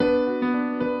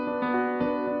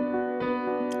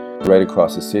Right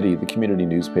across the city, the community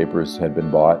newspapers had been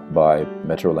bought by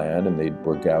Metroland, and they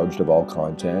were gouged of all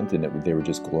content, and they were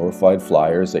just glorified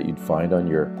flyers that you'd find on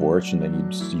your porch, and then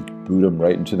you'd boot them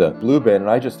right into the blue bin.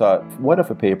 And I just thought, what if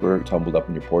a paper tumbled up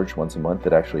on your porch once a month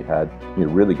that actually had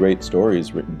really great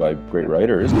stories written by great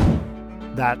writers?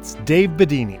 That's Dave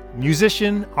Bedini,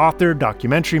 musician, author,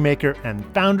 documentary maker, and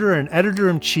founder and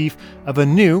editor-in-chief of a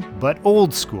new but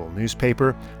old-school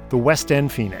newspaper, the West End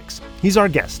Phoenix. He's our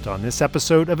guest on this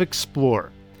episode of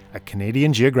Explore, a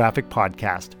Canadian Geographic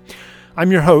podcast.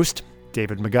 I'm your host,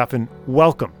 David McGuffin.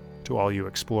 Welcome to all you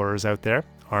explorers out there,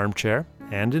 armchair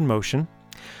and in motion.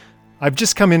 I've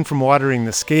just come in from watering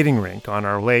the skating rink on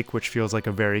our lake, which feels like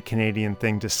a very Canadian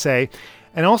thing to say,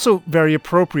 and also very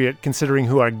appropriate considering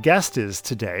who our guest is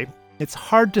today. It's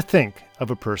hard to think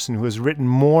of a person who has written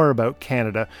more about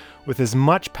Canada with as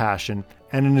much passion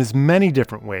and in as many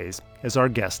different ways as our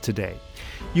guest today.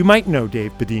 You might know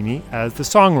Dave Bedini as the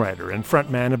songwriter and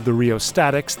frontman of the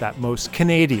Rheostatics, that most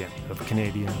Canadian of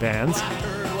Canadian bands.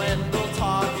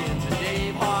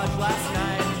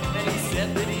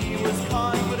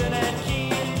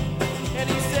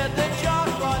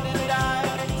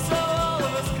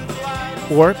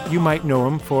 Or you might know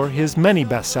him for his many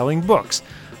best-selling books,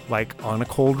 like On a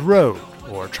Cold Road,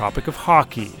 or Tropic of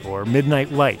Hockey, or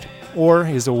Midnight Light, or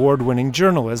his award-winning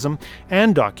journalism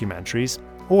and documentaries,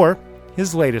 or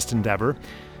his latest endeavor,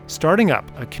 starting up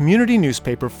a community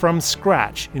newspaper from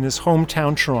scratch in his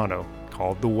hometown Toronto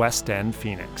called the West End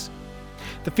Phoenix.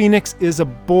 The Phoenix is a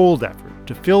bold effort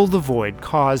to fill the void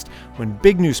caused when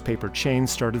big newspaper chains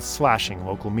started slashing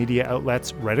local media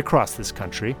outlets right across this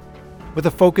country. With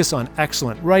a focus on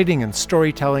excellent writing and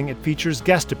storytelling, it features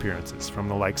guest appearances from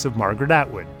the likes of Margaret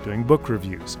Atwood doing book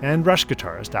reviews and Rush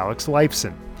guitarist Alex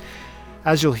Lifeson.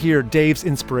 As you'll hear, Dave's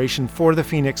inspiration for the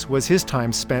Phoenix was his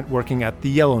time spent working at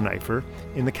the Yellowknifer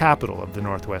in the capital of the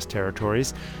Northwest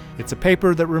Territories. It's a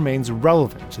paper that remains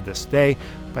relevant to this day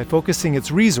by focusing its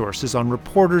resources on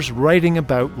reporters writing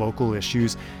about local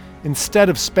issues instead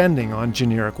of spending on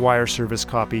generic wire service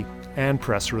copy and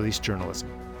press release journalism.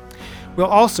 We'll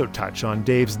also touch on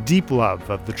Dave's deep love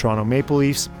of the Toronto Maple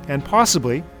Leafs and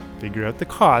possibly figure out the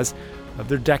cause of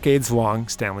their decades-long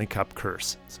Stanley Cup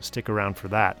curse. So stick around for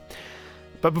that.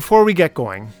 But before we get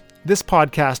going, this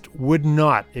podcast would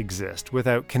not exist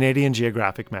without Canadian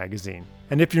Geographic magazine.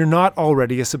 And if you're not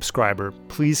already a subscriber,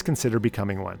 please consider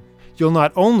becoming one. You'll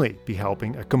not only be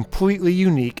helping a completely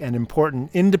unique and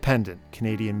important independent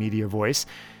Canadian media voice,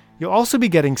 you'll also be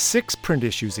getting 6 print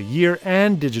issues a year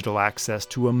and digital access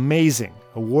to amazing,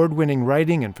 award-winning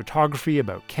writing and photography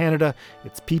about Canada,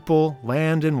 its people,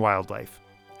 land, and wildlife.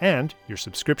 And your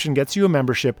subscription gets you a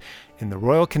membership in the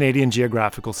Royal Canadian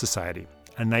Geographical Society,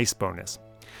 a nice bonus.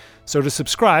 So to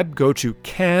subscribe, go to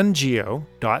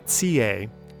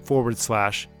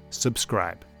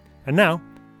cangeo.ca/subscribe. And now,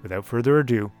 without further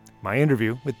ado, my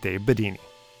interview with Dave Bedini.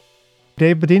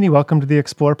 Dave Bedini, welcome to the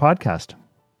Explore podcast.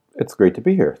 It's great to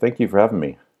be here. Thank you for having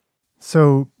me.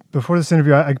 So before this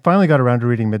interview, I finally got around to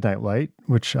reading Midnight Light,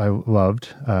 which I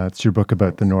loved. It's your book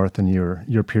about the North and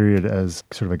your period as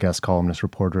sort of a guest columnist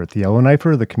reporter at the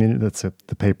Yellowknifer, the community that's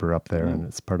the paper up there, and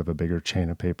it's part of a bigger chain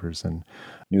of papers. And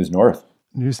News North.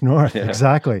 News North, yeah.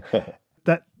 Exactly.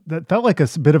 That felt like a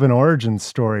bit of an origin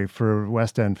story for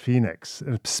West End Phoenix,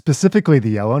 specifically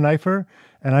the Yellowknifer.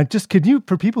 And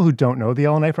for people who don't know the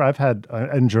Yellowknifer, I've had,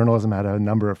 in journalism, had a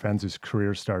number of friends whose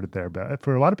careers started there. But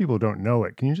for a lot of people who don't know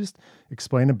it, can you just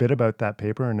explain a bit about that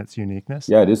paper and its uniqueness?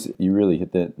 Yeah, it is. You really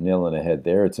hit the nail on the head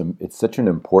there. It's such an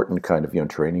important kind of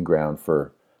training ground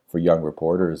for young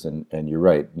reporters. And you're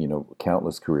right.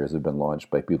 Countless careers have been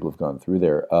launched by people who've gone through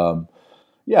there.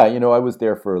 Yeah, I was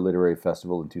there for a literary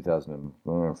festival in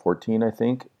 2014, I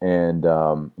think, and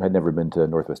I'd never been to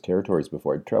Northwest Territories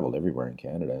before. I'd traveled everywhere in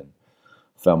Canada and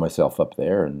found myself up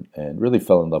there and really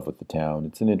fell in love with the town.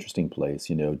 It's an interesting place,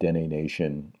 Dene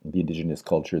Nation, the Indigenous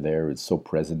culture there is so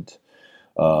present.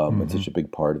 It's such a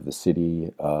big part of the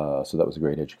city, so that was a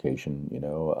great education,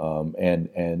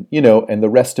 and the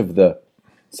rest of the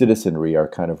citizenry are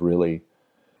kind of really,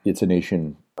 it's a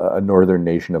nation, a northern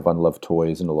nation of unloved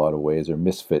toys in a lot of ways, or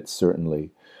misfits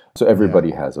certainly. So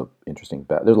everybody has a interesting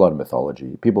there's a lot of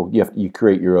mythology. You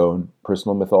create your own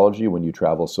personal mythology when you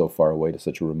travel so far away to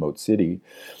such a remote city.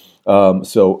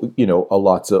 So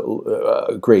lots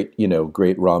of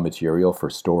great raw material for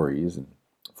stories and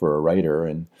for a writer,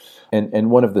 and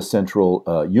one of the central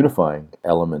unifying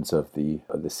elements of the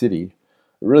city,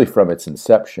 really from its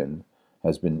inception,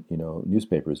 has been,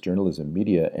 newspapers, journalism,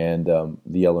 media, and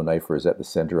the Yellowknifer is at the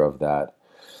center of that.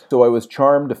 So I was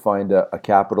charmed to find a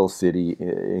capital city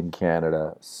in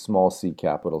Canada, small C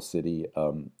capital city,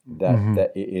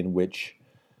 that in which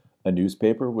a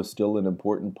newspaper was still an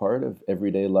important part of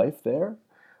everyday life there.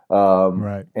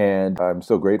 Right. And I'm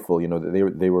so grateful,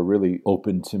 that they were really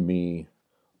open to me,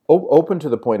 open to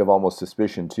the point of almost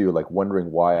suspicion too, like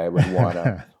wondering why I would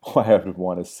wanna why I would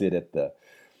want to sit at the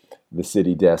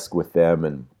city desk with them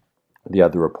and the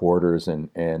other reporters, and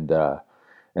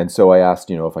so I asked,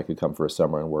 if I could come for a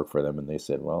summer and work for them, and they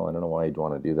said, well, I don't know why you'd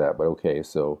want to do that, but okay.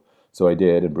 So I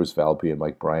did, and Bruce Valpy and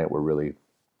Mike Bryant were really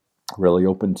really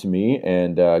open to me,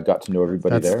 and got to know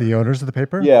everybody That's there. the owners of the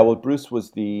paper? Yeah, well, Bruce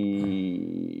was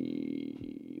the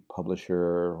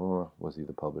publisher. Or was he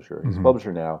the publisher? He's a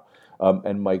publisher now.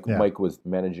 And Mike was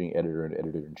managing editor and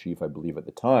editor in chief, I believe, at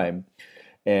the time.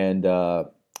 And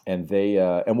and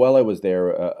while I was there,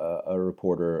 a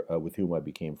reporter with whom I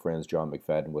became friends, John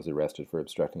McFadden, was arrested for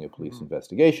obstructing a police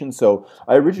investigation. So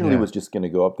I originally was just going to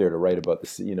go up there to write about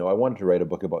this. I wanted to write a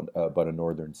book about a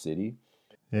northern city,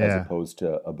 as opposed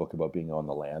to a book about being on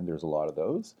the land. There's a lot of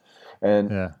those. And,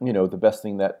 the best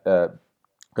thing that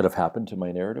could have happened to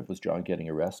my narrative was John getting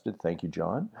arrested. Thank you,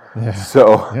 John. Yeah.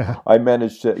 So I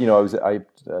managed to,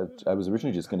 I was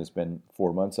originally just going to spend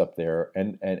 4 months up there,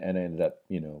 and I ended up,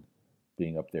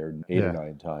 being up there 8 or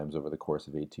 9 times over the course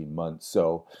of 18 months.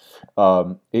 So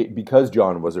because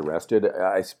John was arrested,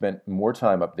 I spent more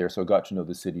time up there, so I got to know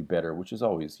the city better, which is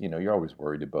always, you're always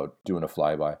worried about doing a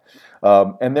flyby.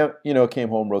 And then, came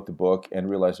home, wrote the book, and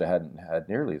realized I hadn't had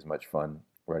nearly as much fun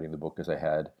writing the book as I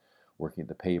had working at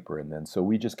the paper. And then so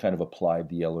we just kind of applied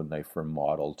the Yellowknife Firm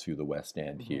model to the West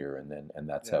End here, and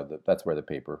that's that's where the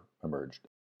paper emerged.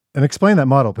 And explain that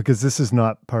model, because this is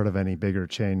not part of any bigger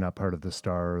chain, not part of the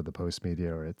Star or the Post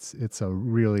Media, or it's a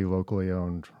really locally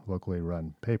owned, locally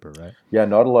run paper, right? Yeah,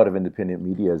 not a lot of independent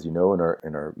media, as you know, in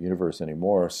our universe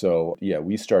anymore. So yeah,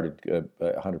 we started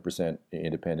 100%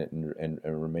 independent and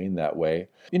remain that way.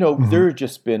 There have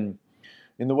just been,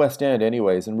 in the West End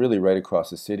anyways, and really right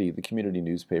across the city, the community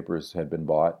newspapers had been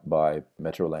bought by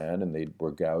Metroland, and they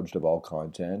were gouged of all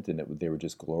content, and they were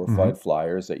just glorified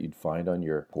flyers that you'd find on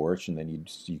your porch, and then you'd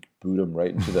boot them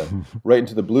right into the right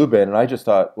into the blue bin. And I just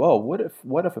thought, well, what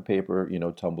if a paper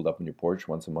tumbled up on your porch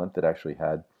once a month that actually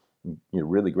had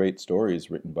really great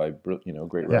stories written by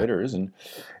great writers, and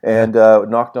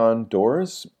knocked on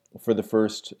doors for the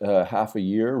first half a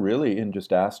year really, and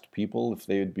just asked people if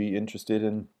they would be interested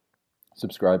in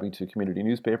subscribing to a community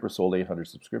newspaper. Sold 800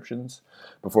 subscriptions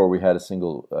before we had a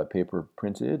single paper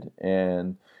printed,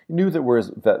 and knew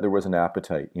that there was an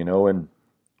appetite, and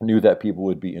knew that people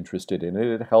would be interested in it.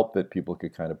 It helped that people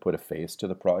could kind of put a face to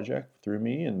the project through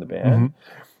me and the band,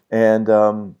 and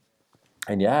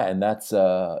that's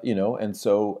and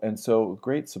so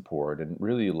great support, and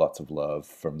really lots of love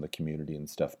from the community and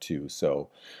stuff too. So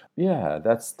yeah,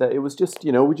 that's that. It was just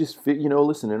we just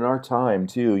listen, in our time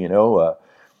too,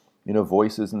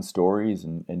 voices and stories,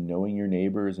 and knowing your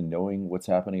neighbors and knowing what's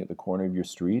happening at the corner of your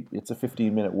street. It's a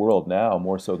 15-minute world now,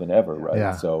 more so than ever, right?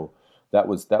 Yeah. So that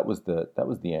was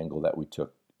the angle that we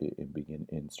took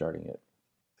in starting it.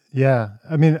 Yeah,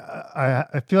 I mean,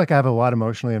 I feel like I have a lot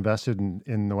emotionally invested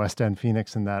in the West End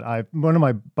Phoenix, and that one of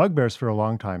my bugbears for a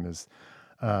long time is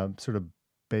sort of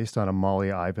based on a Molly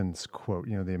Ivins quote,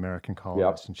 the American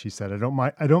columnist, and she said, I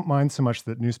don't mind so much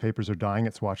that newspapers are dying;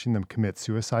 it's watching them commit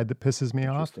suicide that pisses me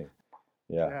off.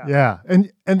 Yeah,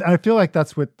 and I feel like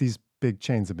that's what these big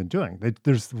chains have been doing.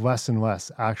 There's less and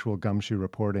less actual gumshoe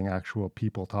reporting, actual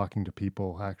people talking to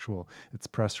people, it's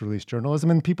press release journalism,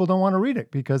 and people don't want to read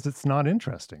it because it's not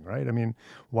interesting, right? I mean,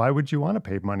 why would you want to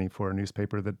pay money for a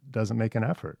newspaper that doesn't make an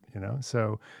effort,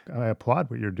 So I applaud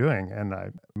what you're doing, and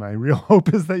my real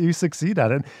hope is that you succeed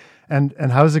at it. And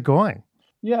how's it going?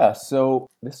 Yeah, so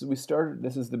this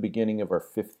is the beginning of our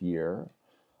 5th year.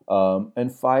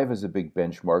 And 5 is a big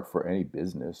benchmark for any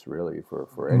business, really,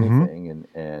 for anything.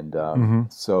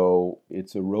 And so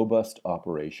it's a robust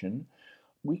operation.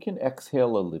 We can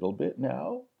exhale a little bit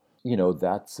now.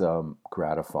 That's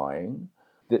gratifying.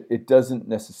 That it doesn't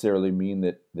necessarily mean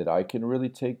that I can really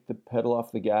take the pedal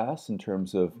off the gas in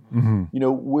terms of,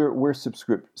 we're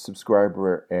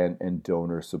subscriber and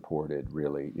donor supported,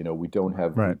 really. We don't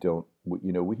have,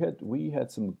 we had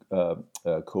some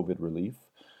COVID relief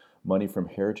money from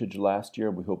Heritage last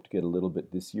year. We hope to get a little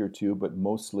bit this year too, but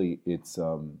mostly it's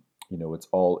it's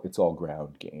all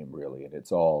ground game, really, and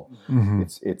it's all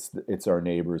it's our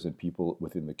neighbors and people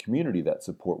within the community that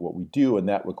support what we do, and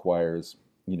that requires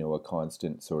a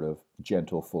constant sort of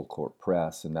gentle full court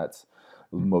press, and that's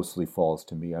mostly falls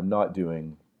to me. I'm not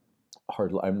doing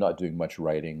I'm not doing much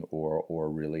writing or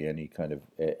really any kind of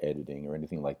editing or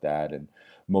anything like that. And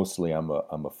mostly I'm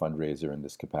a fundraiser in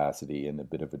this capacity and a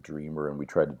bit of a dreamer. And we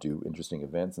try to do interesting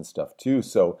events and stuff too.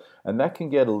 So, and that can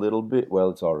get a little bit, well,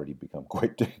 it's already become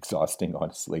quite exhausting,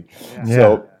 honestly. Yeah.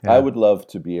 So I Yeah. would love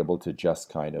to be able to just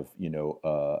kind of,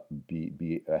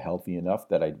 be healthy enough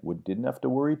that didn't have to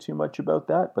worry too much about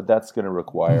that. But that's going to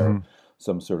require Hmm.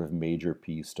 some sort of major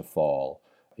piece to fall,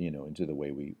 into the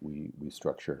way we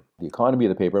structure the economy of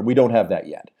the paper. And we don't have that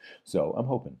yet. So I'm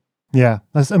hoping. Yeah.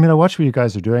 I mean, I watch what you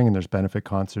guys are doing, and there's benefit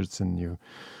concerts, and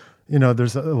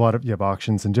there's a lot of, you have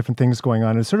auctions and different things going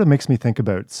on. It sort of makes me think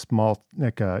about small,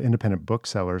 like independent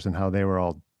booksellers and how they were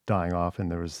all dying off, and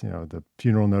there was, the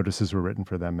funeral notices were written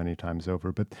for them many times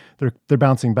over. But they're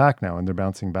bouncing back now, and they're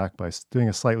bouncing back by doing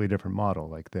a slightly different model.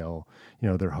 Like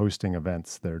they're hosting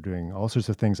events, they're doing all sorts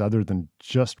of things other than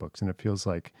just books, and it feels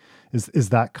like is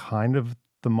that kind of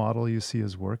the model you see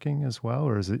as working as well,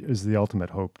 or is the ultimate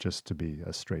hope just to be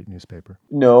a straight newspaper?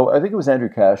 No, I think it was Andrew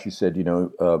Cash who said,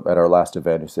 at our last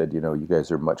event, who said, you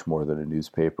guys are much more than a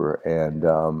newspaper,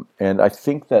 and I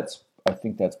think that's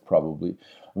probably,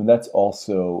 I mean, that's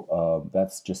also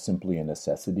that's just simply a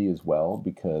necessity as well,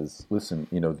 because listen,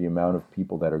 the amount of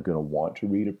people that are going to want to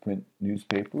read a print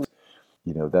newspaper,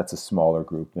 that's a smaller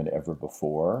group than ever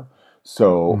before.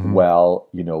 So Hmm. while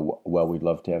we'd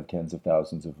love to have tens of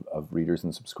thousands of readers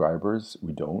and subscribers,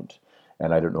 we don't.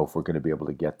 And I don't know if we're going to be able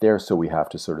to get there. So we have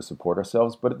to sort of support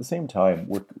ourselves. But at the same time,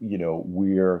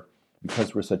 we're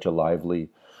because we're such a lively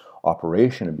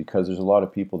operation, and because there's a lot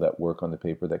of people that work on the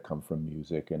paper that come from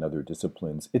music and other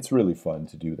disciplines, it's really fun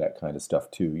to do that kind of stuff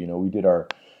too. We did our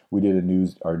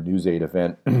News 8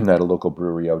 event at a local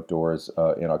brewery outdoors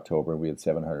in October, and we had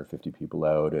 750 people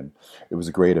out, and it was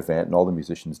a great event, and all the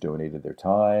musicians donated their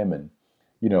time, and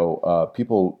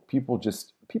people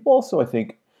also, I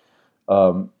think,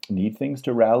 need things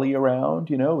to rally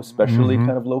around, especially Hmm.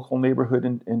 kind of local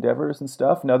neighborhood endeavors and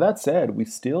stuff. Now that said, we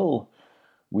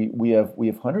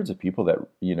have hundreds of people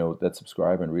that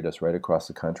subscribe and read us right across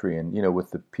the country, and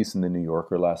with the piece in the New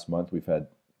Yorker last month, we've had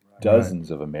Right. dozens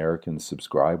of Americans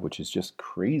subscribe, which is just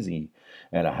crazy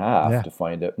and a half Yeah. to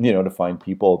find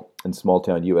people in small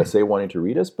town USA wanting to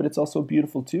read us, but it's also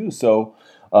beautiful too. So,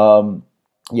 um,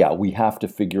 yeah, we have to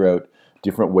figure out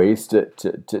different ways to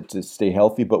stay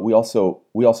healthy, but we also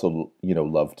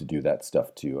love to do that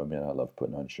stuff too. I mean, I love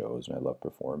putting on shows and I love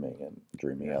performing and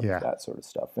dreaming up Yeah. that sort of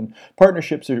stuff. And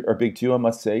partnerships are big too, I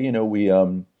must say.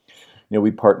 We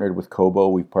partnered with Kobo,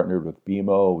 we've partnered with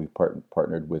BMO, we've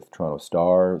partnered with Toronto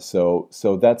Star. So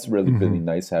that's really Hmm.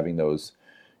 nice having those,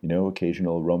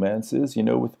 occasional romances,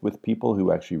 with people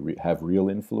who actually have real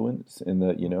influence in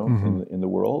the, Hmm. in the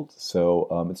world. So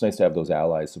it's nice to have those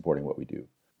allies supporting what we do.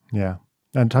 Yeah.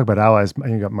 And talk about allies.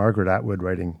 You got Margaret Atwood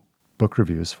writing book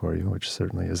reviews for you, which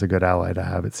certainly is a good ally to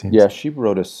have, it seems. Yeah, she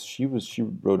wrote us. She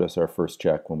wrote us our first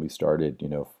check when we started,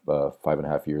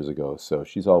 5.5 years ago. So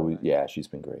she's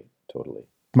been great, totally.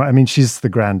 I mean, she's the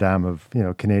grande dame of,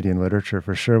 Canadian literature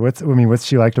for sure. What's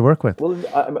she like to work with? Well,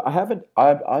 I haven't.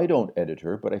 I don't edit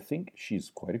her, but I think she's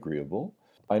quite agreeable.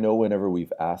 I know whenever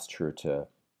we've asked her to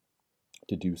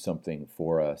do something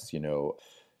for us,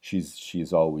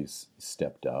 she's always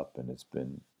stepped up, and it's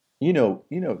been,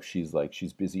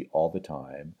 she's busy all the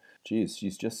time.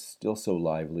 She's just still so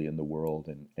lively in the world,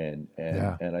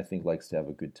 Yeah. and I think likes to have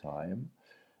a good time.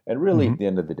 And really, Hmm. at the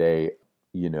end of the day,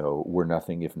 we're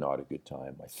nothing if not a good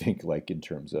time, I think, like in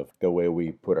terms of the way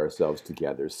we put ourselves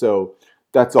together. So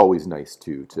that's always nice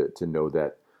too, to know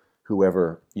that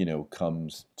whoever,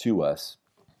 comes to us,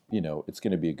 it's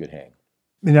going to be a good hang.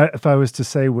 If I was to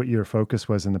say what your focus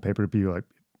was in the paper,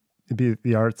 it'd be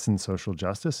the arts and social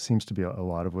justice seems to be a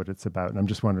lot of what it's about. And I'm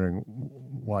just wondering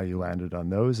why you landed on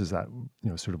those. Is that,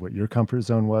 sort of what your comfort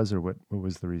zone was, or what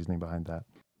was the reasoning behind that?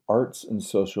 Arts and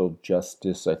social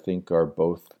justice, I think, are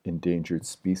both endangered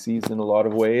species in a lot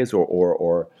of ways,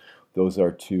 or those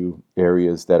are two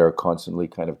areas that are constantly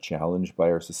kind of challenged by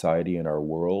our society and our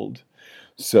world.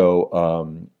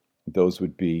 So those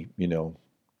would be,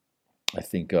 I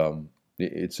think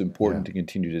it's Yeah. important to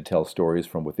continue to tell stories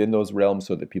from within those realms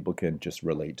so that people can just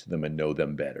relate to them and know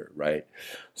them better, right?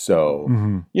 So,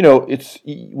 Hmm.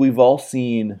 we've all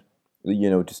seen,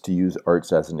 just to use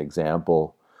arts as an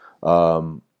example,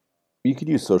 um, you could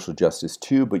use social justice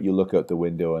too, but you look out the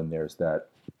window and there's that,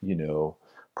 you know,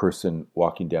 person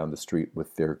walking down the street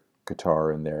with their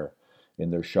guitar in their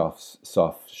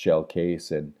soft shell case,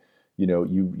 and you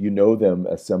know them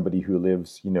as somebody who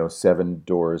lives, seven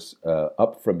doors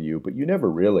up from you, but you never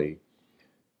really,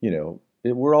 you know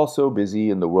we're all so busy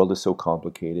and the world is so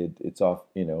complicated. It's off,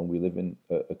 we live in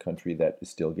a country that is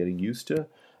still getting used to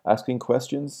asking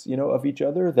questions, of each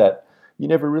other that you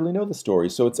never really know the story.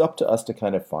 So it's up to us to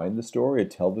kind of find the story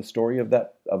and tell the story of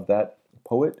that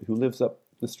poet who lives up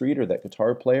the street, or that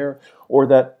guitar player, or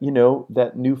that,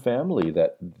 that new family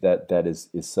that is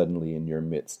suddenly in your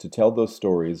midst, to tell those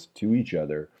stories to each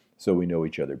other so we know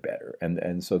each other better.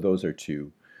 And so those are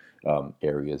two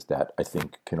areas that I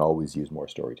think can always use more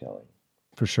storytelling.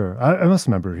 For sure. I must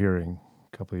remember hearing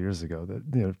a couple of years ago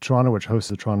that, Toronto, which hosts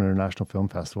the Toronto International Film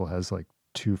Festival, has like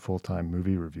 2 full-time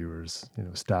movie reviewers,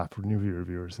 staff movie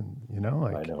reviewers. And,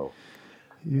 I know.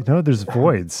 There's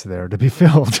voids there to be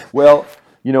filled. Well,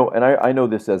 and I know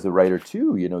this as a writer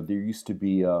too, there used to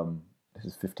be, this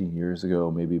is 15 years ago,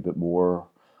 maybe a bit more,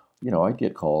 I'd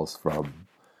get calls from,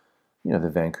 the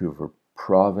Vancouver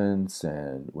Province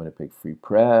and Winnipeg Free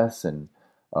Press and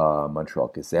Montreal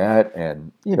Gazette.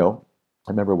 And,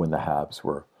 I remember when the Habs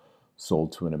were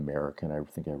sold to an American, I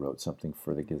think I wrote something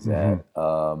for the Gazette.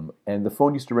 And the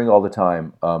phone used to ring all the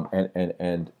time.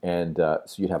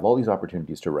 So you'd have all these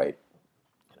opportunities to write.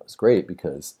 It was great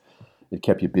because it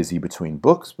kept you busy between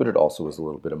books, but it also was a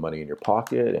little bit of money in your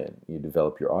pocket, and you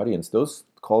develop your audience. Those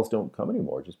calls don't come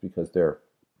anymore just because they're,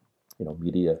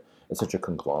 media is such a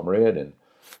conglomerate, and,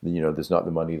 there's not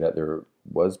the money that there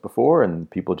was before, and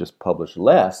people just publish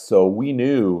less. So we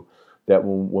knew that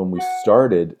when we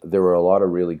started, there were a lot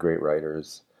of really great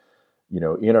writers,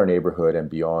 in our neighborhood and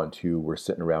beyond, who were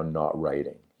sitting around not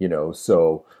writing.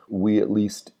 So we at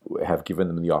least have given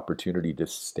them the opportunity to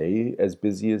stay as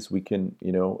busy as we can,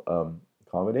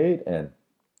 accommodate. And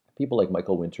people like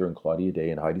Michael Winter and Claudia Day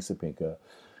and Heidi Sapinka,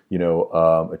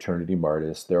 Eternity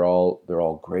Martis, they're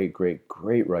all great, great,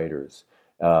 great writers.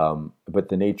 But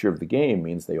the nature of the game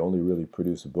means they only really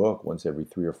produce a book once every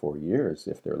 3 or 4 years,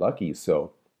 if they're lucky.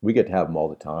 So we get to have them all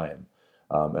the time.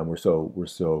 And we're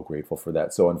so grateful for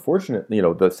that. So unfortunately,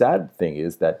 the sad thing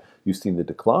is that you've seen the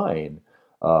decline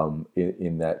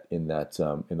in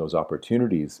those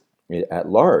opportunities at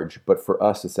large. But for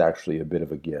us, it's actually a bit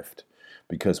of a gift,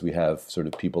 because we have sort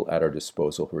of people at our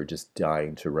disposal who are just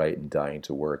dying to write and dying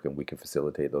to work, and we can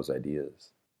facilitate those ideas.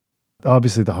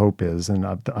 Obviously, the hope is, and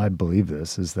I believe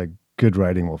this, is that good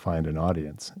writing will find an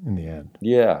audience in the end.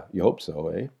 Yeah, you hope so,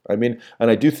 eh? I mean, and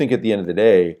I do think at the end of the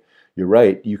day, you're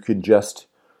right. You can just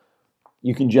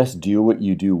do what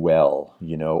you do well,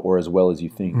 or as well as you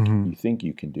think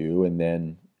you can do, and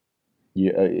then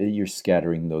you're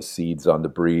scattering those seeds on the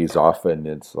breeze. Often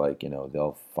it's like,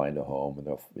 they'll find a home,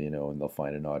 and they'll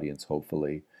find an audience,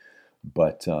 hopefully.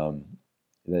 But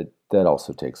that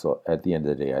also takes, at the end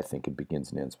of the day, I think it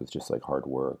begins and ends with just like hard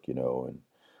work,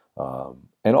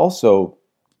 and also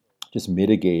just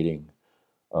mitigating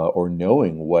or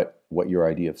knowing what your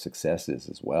idea of success is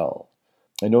as well.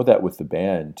 I know that with the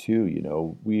band too,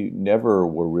 we never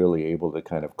were really able to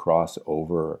kind of cross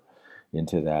over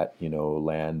into that,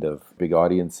 land of big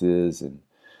audiences and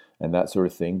that sort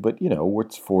of thing. But,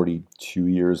 it's 42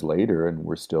 years later and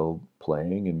we're still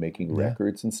playing and making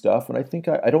records and stuff. And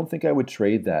I don't think I would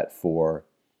trade that for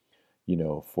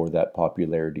that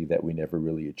popularity that we never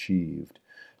really achieved,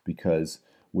 because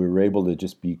we were able to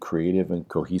just be creative and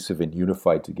cohesive and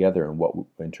unified together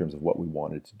in terms of what we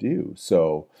wanted to do.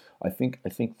 So I think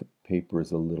the paper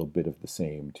is a little bit of the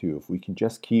same too. If we can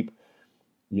just keep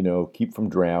from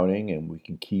drowning, and we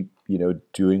can keep,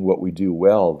 doing what we do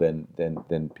well, then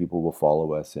people will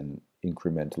follow us, and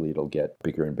incrementally it'll get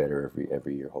bigger and better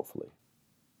every year, hopefully.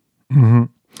 Mm-hmm.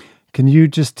 Can you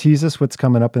just tease us what's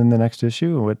coming up in the next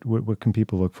issue? What can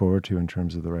people look forward to in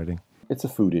terms of the writing? It's a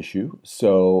food issue,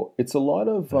 so it's a lot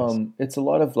of so it's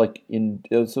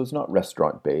not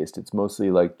restaurant based. It's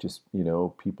mostly like just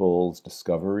people's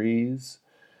discoveries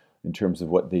in terms of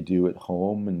what they do at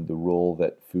home and the role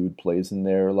that food plays in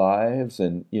their lives.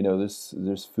 And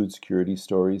there's food security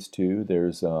stories too.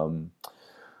 There's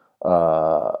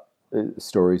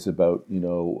stories about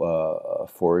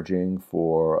foraging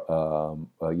for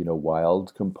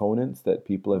wild components that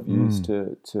people have used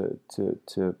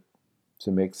to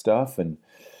make stuff. And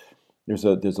there's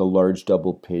a large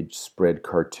double-page spread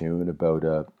cartoon about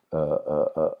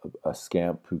a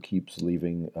scamp who keeps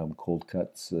leaving cold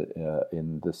cuts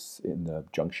in the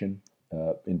Junction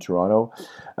in Toronto,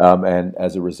 and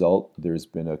as a result, there's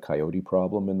been a coyote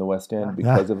problem in the West End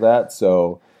because of that.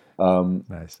 So,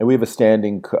 nice. And we have a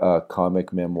standing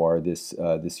comic memoir this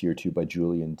year too by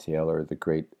Julian Taylor, the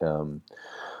great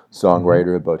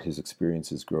songwriter, about his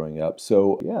experiences growing up.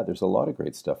 So yeah, there's a lot of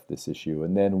great stuff this issue,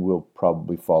 and then we'll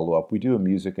probably follow up. We do a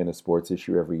music and a sports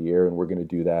issue every year, and we're going to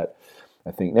do that,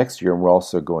 I think, next year. And we're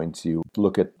also going to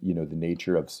look at the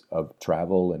nature of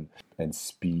travel and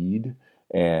speed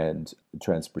and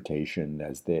transportation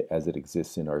as it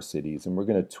exists in our cities. And we're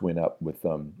going to twin up with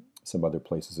some other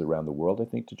places around the world, I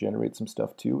think, to generate some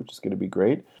stuff too, which is going to be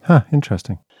great. Huh,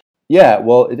 interesting. Yeah,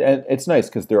 well, and it's nice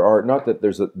because there are not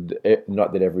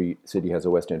that every city has a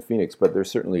West End Phoenix, but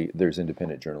there's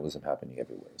independent journalism happening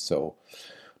everywhere. So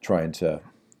trying to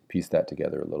piece that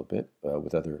together a little bit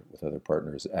with other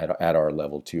partners at our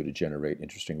level too, to generate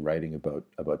interesting writing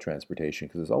about transportation,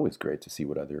 because it's always great to see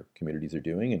what other communities are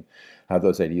doing and how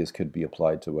those ideas could be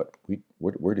applied to what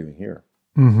we're doing here.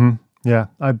 Mm-hmm. Yeah,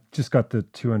 I just got the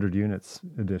 200 units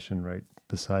edition right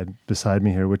beside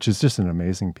me here, which is just an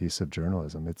amazing piece of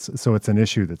journalism. It's an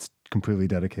issue that's completely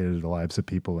dedicated to the lives of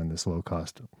people in this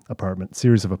low-cost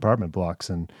series of apartment blocks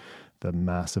and the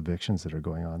mass evictions that are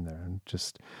going on there. And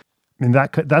just, I mean,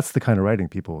 that's the kind of writing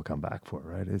people will come back for,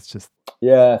 right? It's just...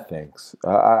 Yeah, thanks.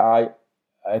 I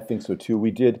think so too.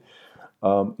 We did.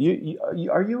 Are you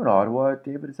in Ottawa,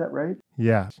 David? Is that right?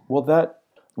 Yeah. Well,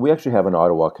 we actually have an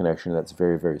Ottawa connection that's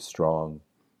very, very strong.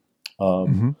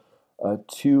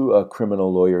 Two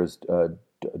criminal lawyers,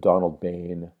 Donald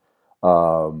Bain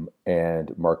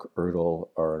and Mark Erdl,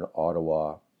 are in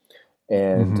Ottawa,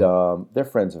 and they're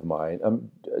friends of mine.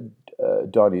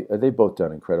 Donnie, they've both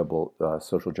done incredible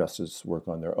social justice work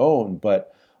on their own,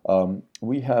 but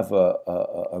we have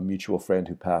a mutual friend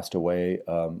who passed away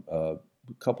a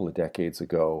couple of decades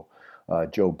ago,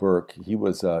 Joe Burke. He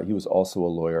was also a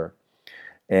lawyer,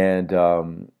 and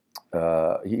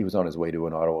he was on his way to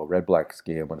an Ottawa Red Blacks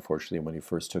game, unfortunately, when he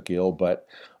first took ill. But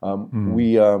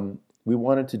we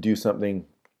wanted to do something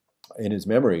in his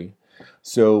memory,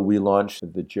 so we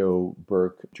launched the Joe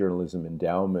Burke Journalism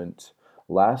Endowment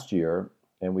last year,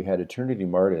 and we had Eternity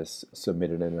Martis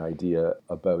submitted an idea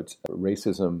about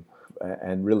racism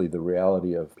and really the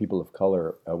reality of people of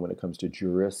color when it comes to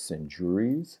jurists and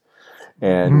juries,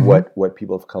 and what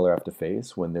people of color have to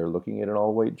face when they're looking at an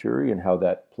all-white jury, and how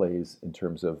that plays in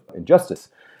terms of injustice.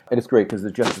 And it's great because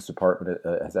the Justice Department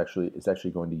is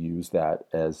actually going to use that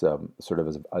as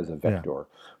as a vector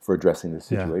for addressing the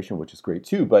situation, which is great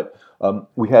too. But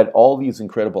we had all these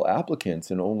incredible applicants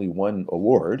and only one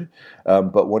award.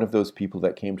 But one of those people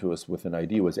that came to us with an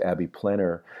idea was Abby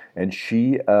Plenner, and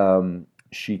she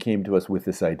came to us with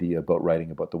this idea about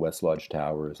writing about the West Lodge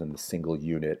Towers and the single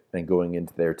unit, and going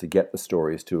into there to get the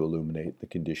stories to illuminate the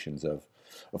conditions of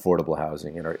affordable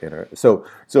housing in our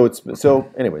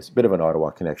anyways, a bit of an Ottawa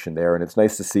connection there, and it's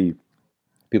nice to see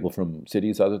people from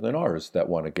cities other than ours that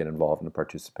want to get involved and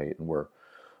participate, and we're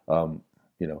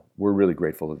really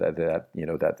grateful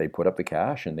that they put up the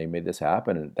cash and they made this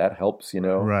happen, and that helps,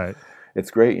 Right. It's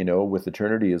great, with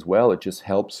Eternity as well. It just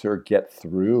helps her get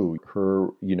through her,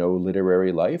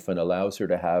 literary life, and allows her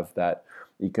to have that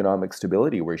economic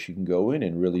stability where she can go in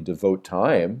and really devote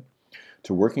time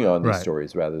to working on these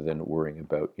stories rather than worrying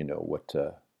about, what...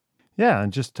 Yeah,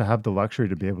 and just to have the luxury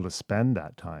to be able to spend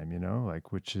that time,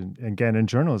 which, again, in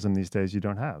journalism these days you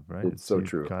don't have, right? It's so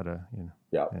true. Gotta,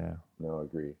 Yeah. No, I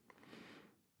agree.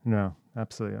 No,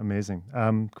 absolutely. Amazing.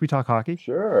 Can we talk hockey?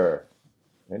 Sure.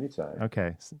 Anytime.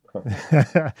 Okay.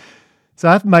 So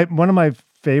I have one of my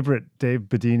favorite Dave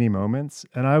Bedini moments,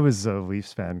 and I was a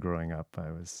Leafs fan growing up.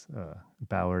 I was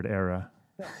Ballard era.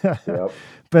 Yep.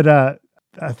 But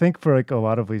I think for a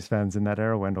lot of Leafs fans in that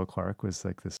era, Wendell Clark was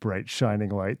like this bright, shining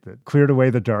light that cleared away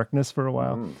the darkness for a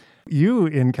while. You,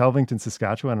 in Kelvington,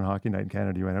 Saskatchewan, on Hockey Night in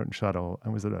Canada, you went out and shot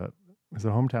was it a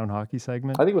hometown hockey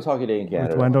segment? I think it was Hockey Day in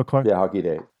Canada. With Wendell Clark? Yeah, Hockey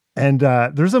Day. And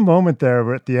there's a moment there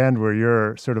where at the end where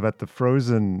you're sort of at the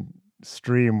frozen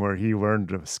stream where he learned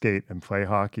to skate and play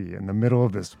hockey in the middle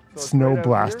of this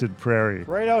snow-blasted prairie.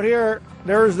 Right out here,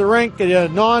 there's the rink. A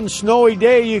non-snowy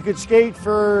day, you could skate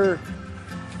for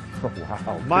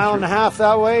a mile and a half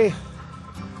that way.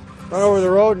 Run over the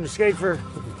road and skate for a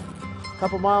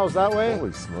couple miles that way.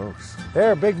 Holy smokes.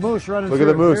 There, big moose running through. Look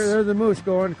at the moose. There's the moose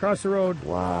going across the road.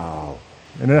 Wow.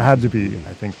 And it had to be,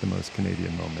 I think, the most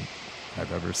Canadian moment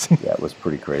I've ever seen. Yeah, it was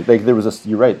pretty crazy. Like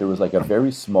you're right, there was like a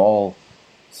very small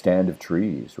stand of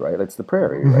trees, right? It's the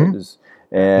prairie, right?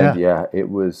 It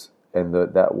was, and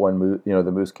that one moose,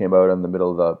 the moose came out in the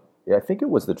middle of I think it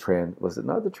was was it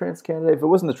not the Trans-Canada? If it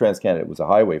wasn't the Trans-Canada, it was a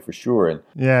highway for sure. And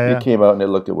it came out and it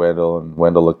looked at Wendell, and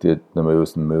Wendell looked at the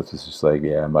moose, and the moose was just like,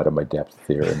 I'm out of my depth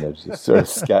here, and it just sort of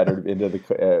scattered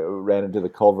ran into the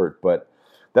culvert. But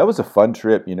that was a fun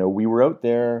trip. We were out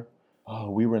there.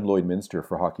 We were in Lloydminster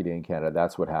for Hockey Day in Canada.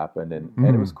 That's what happened, and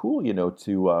it was cool,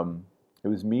 to. It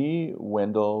was me,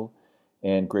 Wendell,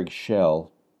 and Greg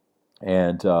Schell,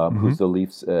 and who's the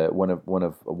Leafs one of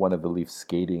the Leafs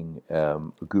skating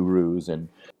gurus, and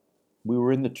we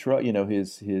were in the truck,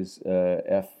 his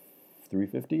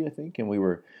F350, I think, and we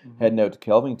were heading out to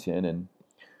Kelvington, and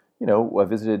I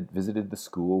visited the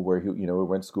school where we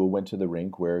went to the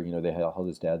rink where they held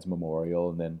his dad's memorial,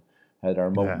 and then had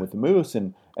our moment Yeah. with the Moose,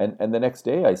 and the next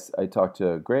day I talked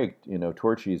to Greg,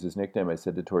 Torchy is his nickname. I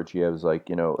said to Torchy, I was like,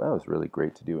 that was really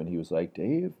great to do, and he was like,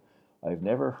 Dave, I've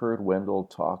never heard Wendell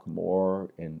talk more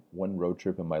in one road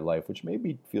trip in my life, which made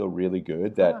me feel really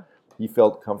good that he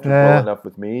felt comfortable Yeah. enough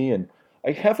with me. And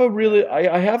I have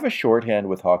I have a shorthand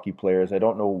with hockey players. I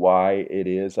don't know why it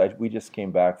is. We just came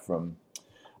back from,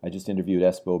 I just interviewed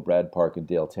Espo, Brad Park, and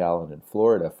Dale Talon in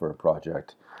Florida for a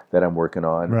project that I'm working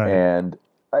on, Right. and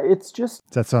it's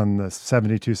just, That's on the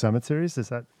 72 Summit Series, is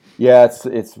that? yeah,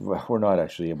 it's we're not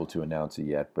actually able to announce it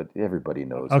yet, but everybody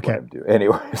knows Okay. what I'm doing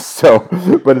anyway. So,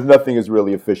 but nothing is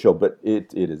really official. But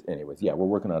it is, anyways. Yeah, we're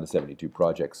working on a 72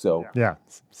 project. So Yeah.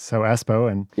 So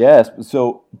Espo and yes,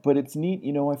 so but it's neat.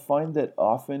 I find that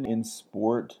often in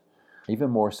sport, even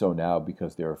more so now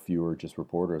because there are fewer just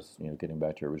reporters. Getting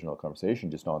back to your original conversation,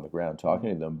 just on the ground talking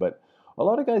to them, but a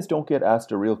lot of guys don't get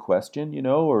asked a real question,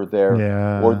 or they're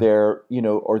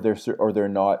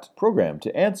not programmed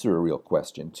to answer a real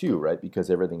question too, right? Because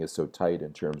everything is so tight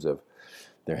in terms of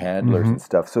their handlers and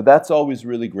stuff. So that's always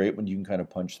really great when you can kind of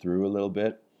punch through a little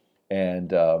bit, and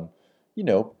there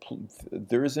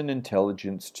is an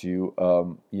intelligence to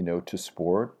to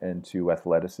sport and to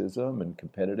athleticism and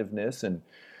competitiveness, and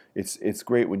it's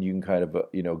great when you can kind of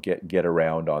get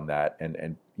around on that,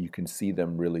 and you can see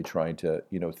them really trying to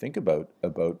think about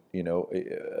an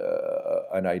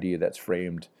idea that's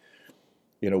framed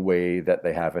in a way that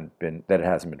it hasn't been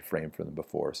framed for them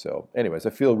before. So anyways,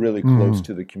 I feel really close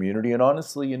to the community, and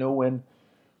honestly,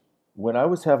 when I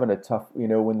was having a tough,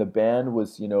 when the band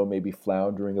was, maybe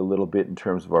floundering a little bit in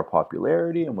terms of our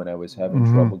popularity, and when I was having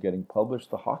trouble getting published,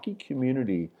 the hockey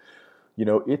community,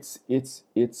 it's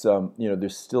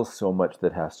there's still so much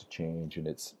that has to change, and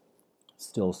it's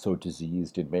still so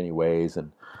diseased in many ways,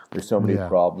 and there's so many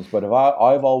problems. But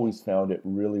I've always found it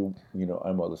really,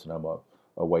 I'm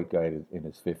a white guy in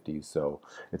his 50s, so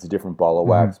it's a different ball of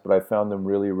wax. But I found them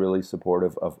really, really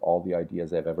supportive of all the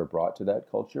ideas I've ever brought to that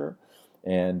culture,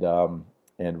 and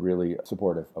really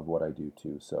supportive of what I do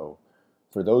too. So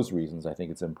for those reasons, I think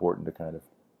it's important to kind of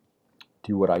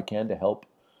do what I can to help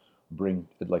bring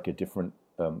like a different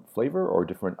flavor or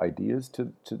different ideas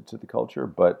to the culture.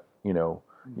 But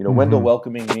Wendell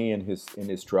welcoming me in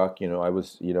his truck. I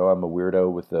was I'm a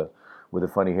weirdo with a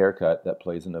funny haircut that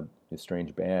plays in a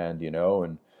strange band,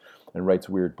 and writes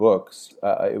weird books.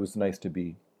 It was nice to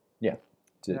be, him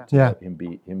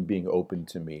being open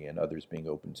to me and others being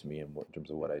open to me in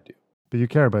terms of what I do. But you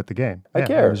care about the game. I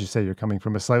care. As you say, you're coming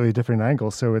from a slightly different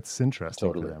angle, so it's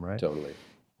interesting for them, right? Totally.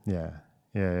 Yeah.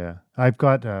 I've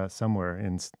got somewhere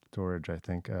in storage, I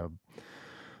think,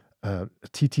 a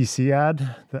TTC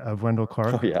ad of Wendell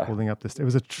Clark holding up this. It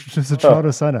was a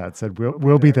Toronto Sun ad. It said,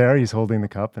 "We'll be there." He's holding the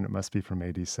cup, and it must be from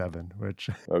 '87. Which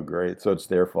oh, great! So it's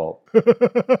their fault.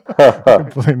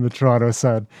 Blame the Toronto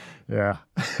Sun. Yeah.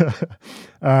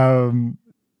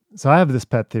 So I have this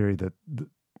pet theory that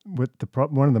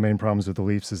one of the main problems with the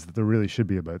Leafs is that there really should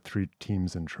be about 3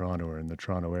 teams in Toronto or in the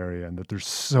Toronto area, and that there's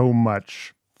so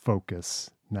much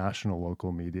focus, national,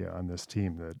 local media on this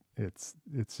team that it's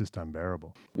just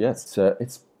unbearable. Yes,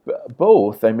 it's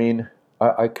both. I mean,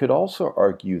 I could also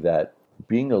argue that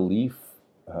being a Leaf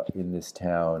in this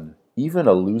town, even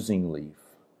a losing Leaf,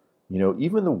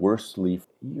 even the worst Leaf,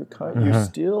 you're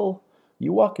still,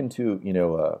 you walk into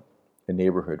a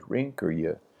neighborhood rink, or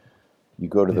you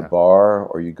go to the bar,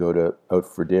 or you go out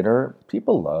for dinner,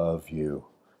 people love you.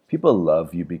 People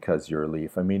love you because you're a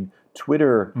Leaf. I mean,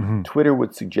 Twitter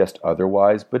would suggest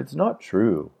otherwise, but it's not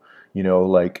true.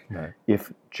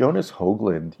 If Jonas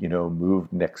Hoagland,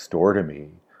 moved next door to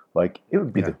me, like, it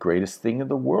would be the greatest thing in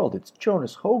the world. It's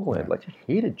Jonas Hoagland. Like, I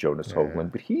hated Jonas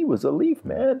Hoagland, but he was a Leaf,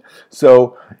 man.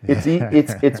 So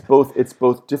it's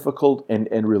both difficult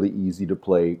and really easy to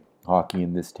play hockey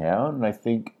in this town. And I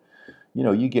think,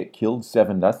 you get killed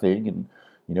 7-0, and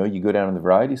you go down to the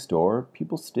variety store,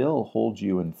 people still hold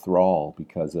you in thrall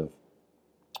because of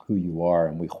who you are,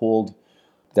 and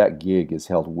that gig is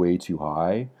held way too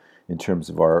high in terms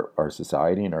of our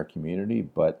society and our community.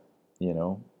 But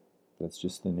that's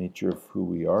just the nature of who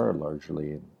we are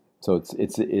largely, and so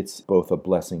it's both a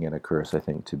blessing and a curse, I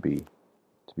think, to be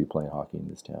playing hockey in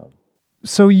this town.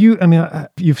 So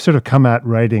you've sort of come at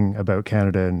writing about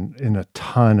Canada in a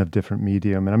ton of different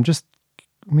medium, and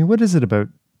what is it about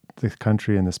the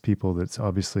country and this people that's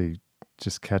obviously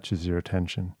just catches your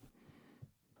attention?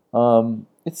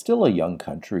 It's still a young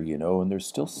country, and there's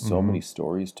still so many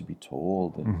stories to be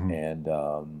told. And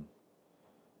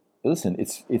listen,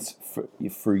 it's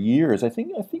for years. I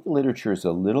think literature is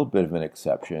a little bit of an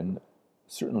exception.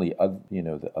 certainly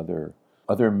the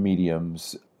other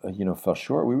mediums fell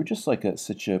short. We were just like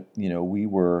such a we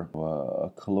were a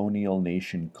colonial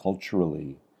nation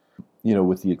culturally,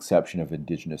 with the exception of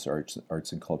indigenous arts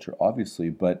and culture, obviously,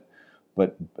 but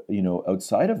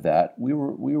outside of that, we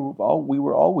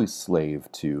were always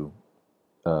slave to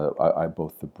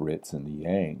both the Brits and the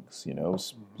Yanks.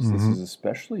 This is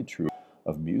especially true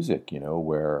of music.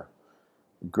 Where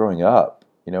growing up,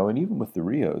 and even with the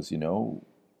Rios,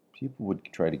 people would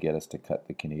try to get us to cut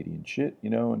the Canadian shit,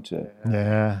 and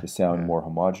to sound more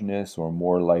homogenous or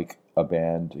more like a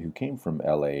band who came from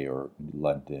LA or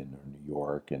London or New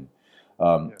York, and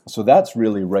so that's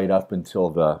really right up until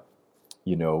the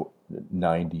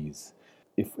 90s.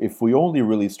 If we only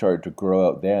really started to grow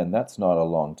out then, that's not a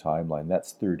long timeline.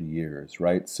 That's 30 years,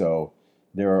 right? So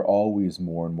there are always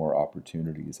more and more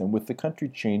opportunities. And with the country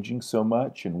changing so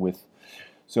much and with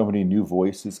so many new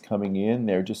voices coming in,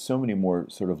 there are just so many more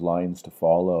sort of lines to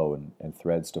follow and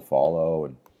threads to follow.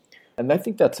 And I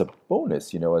think that's a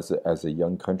bonus, as a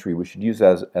young country. We should use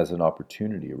that as an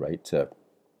opportunity, right, to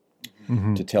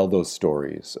tell those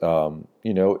stories.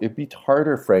 It'd be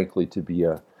harder, frankly, to be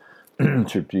a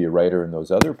writer in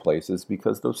those other places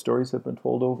because those stories have been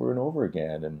told over and over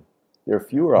again, and there are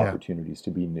fewer opportunities to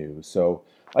be new. So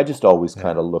I just always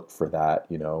kind of looked for that.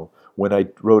 When I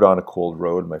wrote On a Cold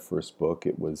Road, my first book,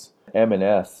 it was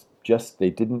M&S. They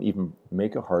didn't even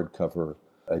make a hardcover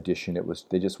edition.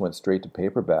 They just went straight to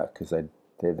paperback because I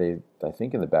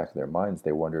think in the back of their minds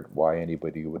they wondered why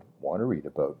anybody would want to read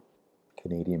about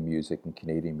Canadian music and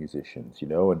Canadian musicians,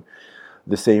 and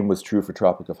the same was true for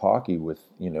Tropic of Hockey with,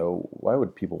 why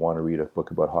would people want to read a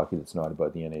book about hockey that's not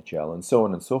about the NHL, and so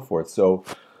on and so forth. So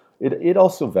it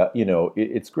also,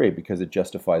 it's great because it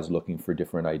justifies looking for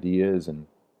different ideas, and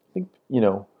I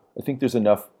think there's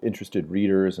enough interested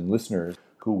readers and listeners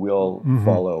who will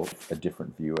follow a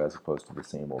different view as opposed to the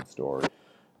same old story.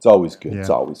 It's always good. It's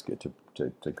always good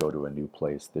to go to a new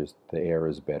place. The air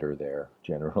is better there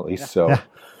generally. So,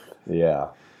 yeah.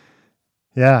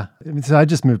 Yeah. So I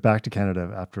just moved back to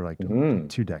Canada after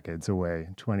 2 decades away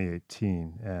in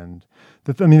 2018. And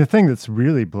the thing that's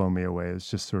really blown me away is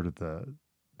just sort of the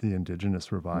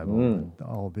Indigenous revival and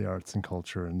all the arts and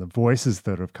culture and the voices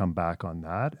that have come back on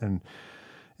that. And,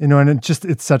 and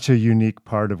it's such a unique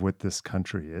part of what this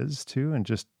country is too. And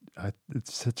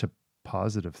it's such a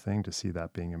positive thing to see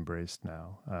that being embraced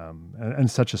now, and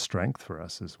such a strength for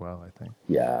us as well, I think.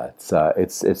 Yeah,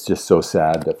 it's just so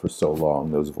sad that for so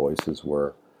long those voices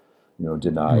were,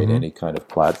 denied any kind of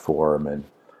platform, and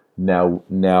now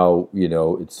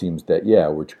it seems that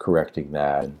we're correcting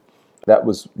that. And that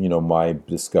was my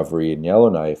discovery in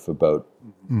Yellowknife about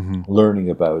learning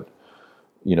about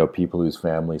people whose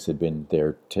families had been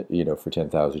there for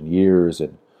 10,000 years,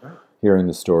 and hearing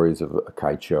the stories of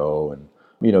Kaicho, and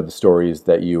the stories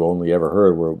that you only ever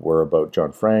heard were about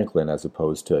John Franklin, as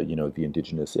opposed to, the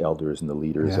Indigenous elders and the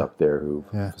leaders up there who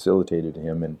facilitated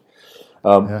him. And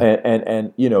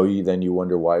then you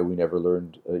wonder why we never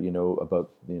learned, about,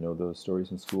 those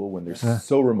stories in school when they're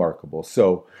so remarkable.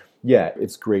 So,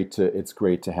 it's great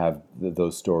to have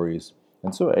those stories.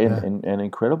 And so, and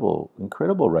incredible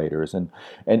writers and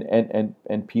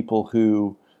people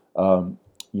who,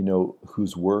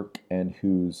 whose work and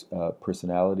whose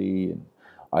personality and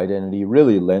identity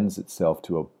really lends itself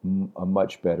to a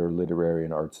much better literary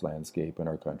and arts landscape in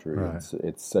our country. Right.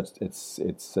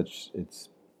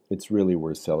 It's really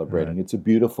worth celebrating. Right. It's a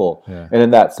beautiful, and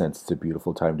in that sense, it's a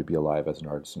beautiful time to be alive as an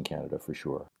artist in Canada for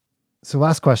sure. So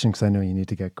last question, because I know you need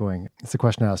to get going. It's a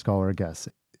question I ask all our guests.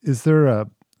 Is there a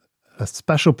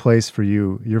special place for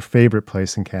you, your favorite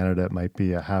place in Canada? It might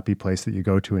be a happy place that you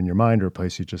go to in your mind, or a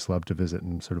place you just love to visit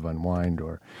and sort of unwind,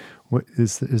 or what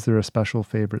is there a special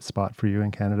favorite spot for you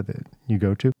in Canada that you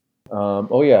go to?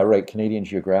 Canadian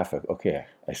Geographic. Okay,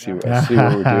 I see what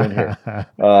we're doing here.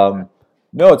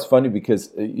 No, it's funny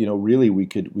because really we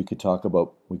could talk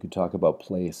about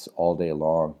place all day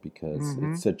long because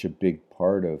it's such a big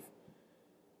part of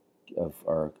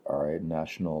our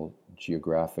national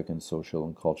geographic and social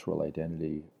and cultural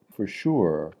identity, for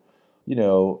sure.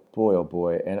 Boy, oh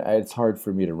boy, and it's hard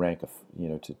for me to rank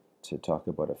to talk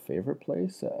about a favorite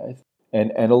place.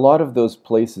 And a lot of those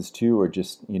places too are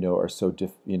just are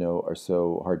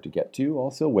so hard to get to.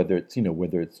 Also, whether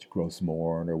it's Gros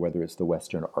Morne, or whether it's the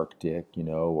Western Arctic,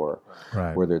 or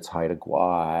whether it's Haida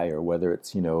Gwaii, or whether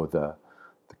it's the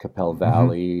Qu'Appelle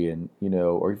Valley, and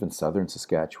or even southern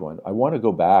Saskatchewan. I want to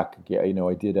go back.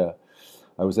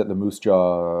 I was at the Moose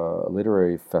Jaw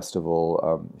Literary Festival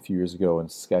a few years ago,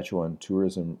 and Saskatchewan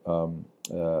Tourism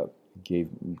gave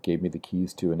me the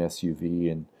keys to an SUV,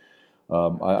 and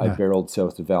I barreled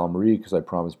south to Val Marie because I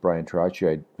promised Brian Tracci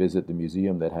I'd visit the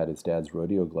museum that had his dad's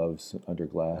rodeo gloves under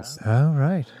glass. Oh,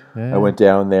 right. I went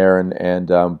down there, and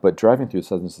but driving through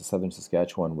southern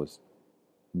Saskatchewan was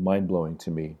mind-blowing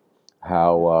to me.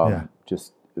 How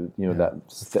just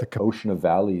that ocean of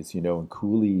valleys, and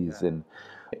coulees, and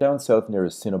down south near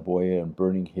Assiniboia and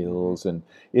Burning Hills, and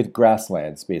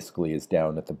grasslands basically is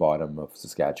down at the bottom of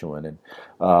Saskatchewan,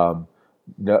 and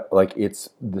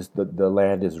the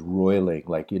land is roiling,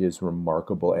 like it is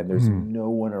remarkable, and there's no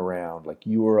one around, like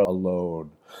you are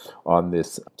alone on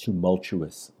this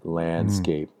tumultuous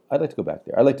landscape. I'd like to go back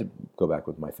there. I'd like to go back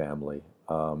with my family.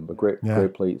 A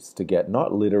great place to get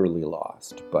not literally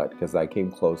lost, but because I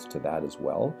came close to that as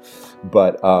well,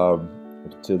 but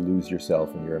to lose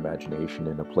yourself in your imagination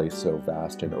in a place so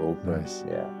vast and open,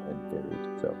 and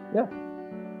varied. So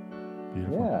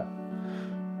beautiful.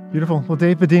 Beautiful. Well,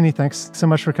 Dave Bedini, thanks so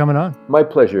much for coming on. My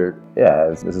pleasure. Yeah,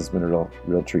 this has been a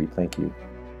real treat. Thank you.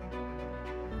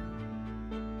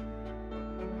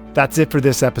 That's it for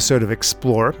this episode of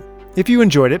Explore. If you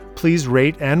enjoyed it, please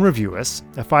rate and review us.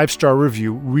 A 5-star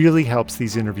review really helps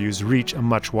these interviews reach a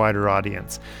much wider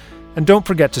audience. And don't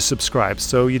forget to subscribe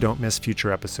so you don't miss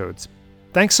future episodes.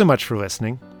 Thanks so much for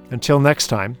listening. Until next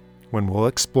time, when we'll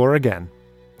explore again,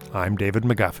 I'm David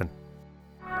McGuffin.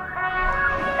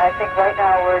 I think right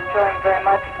now we're enjoying very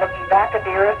much looking back at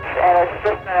the Earth, and it's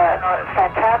just a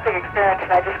fantastic experience,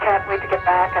 and I just can't wait to get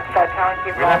back and start telling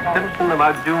people. We left Simpson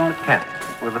about June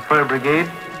 10th with the Fur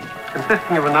Brigade,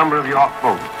 consisting of a number of yacht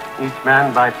boats, each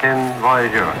manned by 10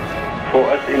 voyageurs. For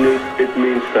us Inuit, it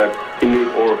means that Inuit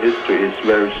oral history is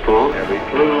very strong. And we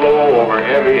flew low over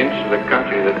every inch of the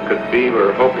country that could be. We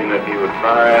were hoping that he would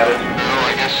fire at us.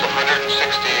 I guess 160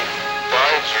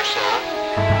 dives or so.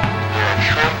 There are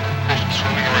shrimp, fish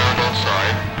swimming around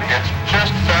outside. It's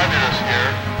just fabulous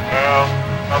here. Well,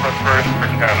 I'm a first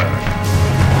for Canada.